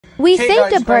We Okay,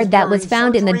 saved guys, a bird that we're was in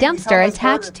found in the surgery. We dumpster found this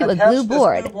attached bird to a attached glue this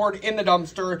board. glue board in the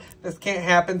dumpster. This can't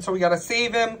happen, so we gotta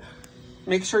save him.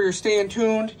 Make sure you're staying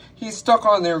tuned. He's stuck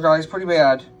on there, guys, pretty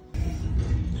bad.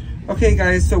 Okay,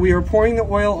 guys, so we are pouring the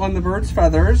oil on the bird's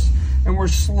feathers, and we're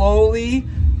slowly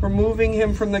removing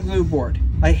him from the glue board.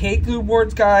 I hate glue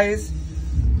boards, guys.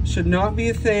 Should not be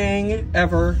a thing,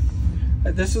 ever.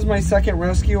 This is my second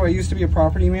rescue. I used to be a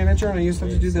property manager, and I used to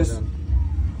have to do this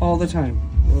all the time.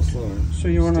 A little slower. So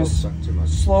you want to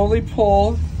slowly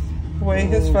pull away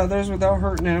his feathers without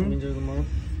hurting him. Can we do them more?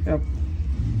 Yep.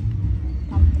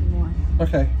 More.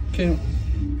 Okay.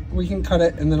 We can cut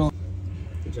it and then I'll...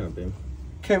 Good job, babe.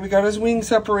 Okay, we got his wings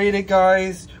separated,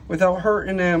 guys, without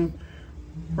hurting him.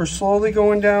 We're slowly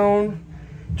going down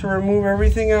to remove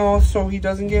everything else so he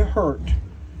doesn't get hurt,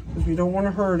 because we don't want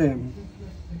to hurt him.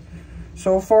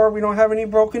 So far, we don't have any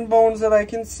broken bones that I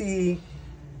can see.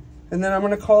 And then I'm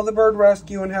going to call the bird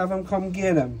rescue and have him come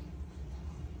get him.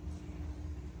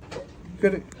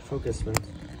 Good. Focus, man.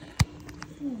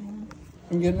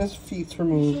 I'm getting his feet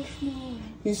removed.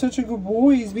 He's such a good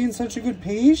boy. He's being such a good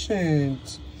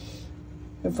patient.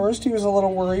 At first, he was a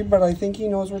little worried, but I think he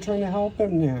knows we're trying to help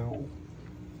him now.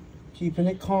 Keeping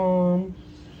it calm.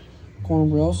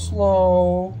 Going real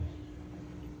slow.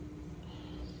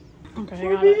 Okay,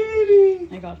 Poor baby.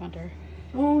 I got Hunter.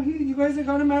 Oh, you guys have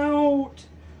got him out.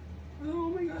 Oh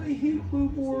my God, I hate glue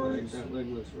boards. That leg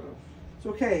looks rough. It's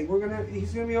okay.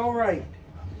 He's gonna be all right.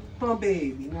 Oh,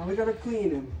 baby. Now we gotta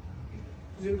clean him.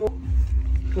 He's gonna go.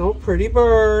 Oh, pretty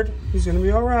bird. He's gonna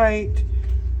be all right.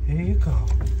 There you go.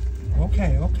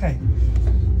 Okay. Okay.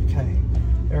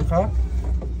 Erica.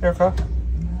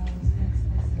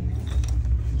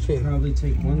 Probably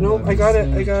take one. No, I got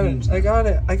it. I got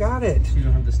it. You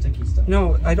don't have the sticky stuff.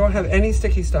 No, I don't have any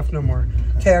sticky stuff no more.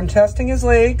 Okay, I'm testing his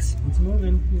legs. He's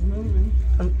moving. He's moving.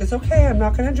 It's okay. I'm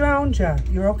not gonna drown you.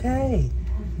 You're okay.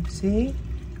 See?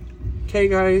 Okay,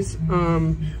 guys.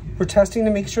 We're testing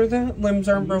to make sure the limbs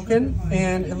aren't broken,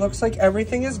 and it looks like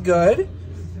everything is good.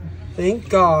 Thank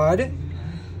God.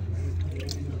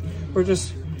 We're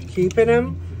just keeping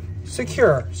him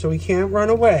secure so he can't run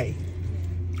away.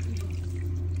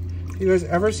 You guys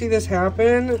ever see this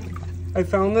happen? I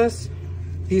found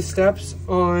these steps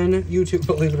on YouTube,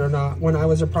 believe it or not, when I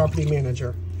was a property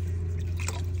manager.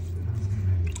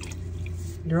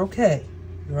 You're okay.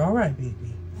 You're all right, baby.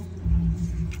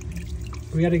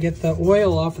 We got to get the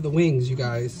oil off of the wings, you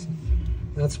guys.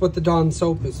 That's what the Dawn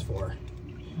soap is for.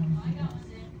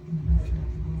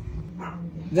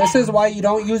 This is why you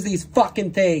don't use these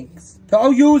fucking things.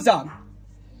 Don't use them.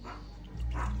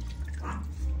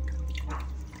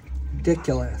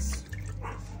 Ridiculous.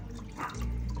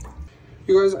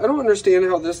 You guys, I don't understand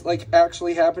how this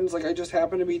actually happens. I just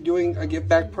happened to be doing a give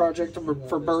back project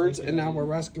for birds, and now we're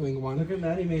rescuing one. Look at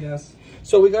Maddie made us.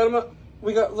 So we got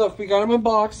him a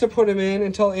box to put him in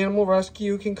until Animal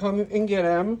Rescue can come and get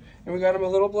him. And we got him a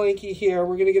little blankie here.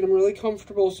 We're gonna get him really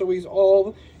comfortable so he's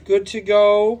all good to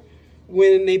go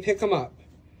when they pick him up.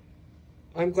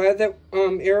 I'm glad that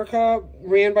Erica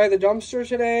ran by the dumpster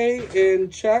today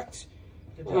and checked.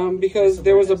 Because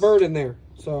there was a bird in there.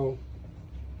 So,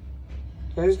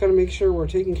 I just gotta make sure we're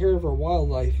taking care of our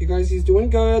wildlife. You guys, he's doing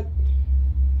good.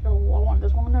 So I want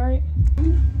this one, right?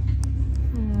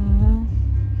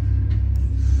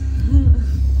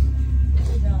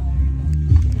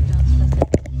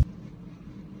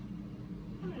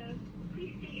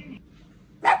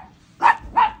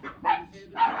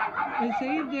 I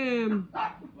saved him.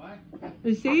 What?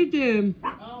 I saved him.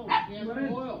 Oh, he has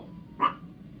some oil.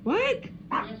 What? He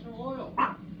has some oil.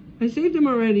 I saved him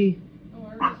already. Oh,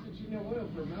 I already said you know oil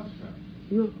for a mousetrap.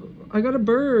 No, I got a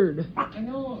bird. I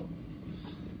know.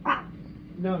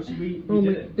 No, we Oh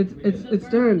my, did it. it's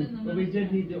done. But we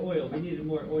did need the oil. We needed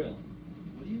more oil.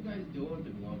 What are you guys doing with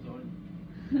the gloves on?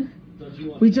 Don't you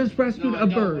want We just rescued No, I a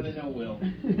don't bird. want to know, Will.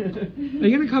 Are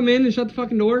you gonna come in and shut the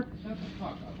fucking door? Shut the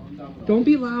fuck up. I'm done with Don't all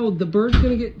be loud. The bird's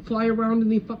gonna fly around in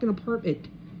the fucking apartment.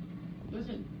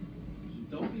 Listen,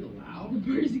 don't be loud. The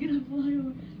bird's gonna fly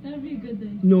over. That'd be a good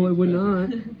thing. No, it would not.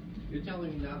 You're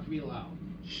telling me not to be loud.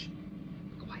 Shh.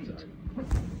 Quiet. Sorry.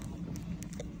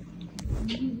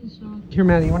 Here,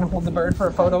 Maddie, you wanna hold the bird for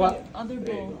a photo op? Other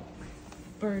bowl.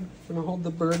 Bird. Wanna hold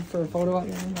the bird for a photo op?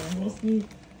 Yeah, I'm gonna sneeze.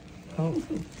 Oh,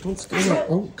 don't scare him.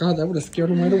 Oh, God, that would have scared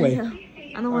him right away.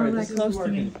 I don't want him that close to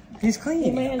me. He's clean.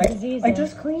 He might have disease. I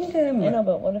just cleaned him. I know,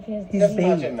 but what if he has He's disease?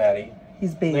 bathed. Maddie.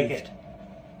 He's Lick bathed. it.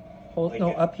 Hold,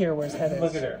 no, up here where his head is.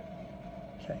 Look at her.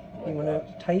 Okay, you want to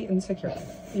tight and secure.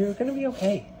 You're going to be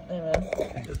okay.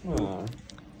 Amen.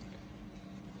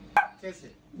 Kiss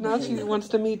it. Now she wants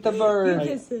to meet the bird.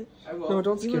 Kiss it. I will. No,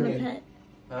 don't You scare want a me. pet?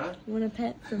 Huh? You want a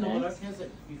pet for No, Max? don't kiss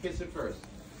it. You kiss it first.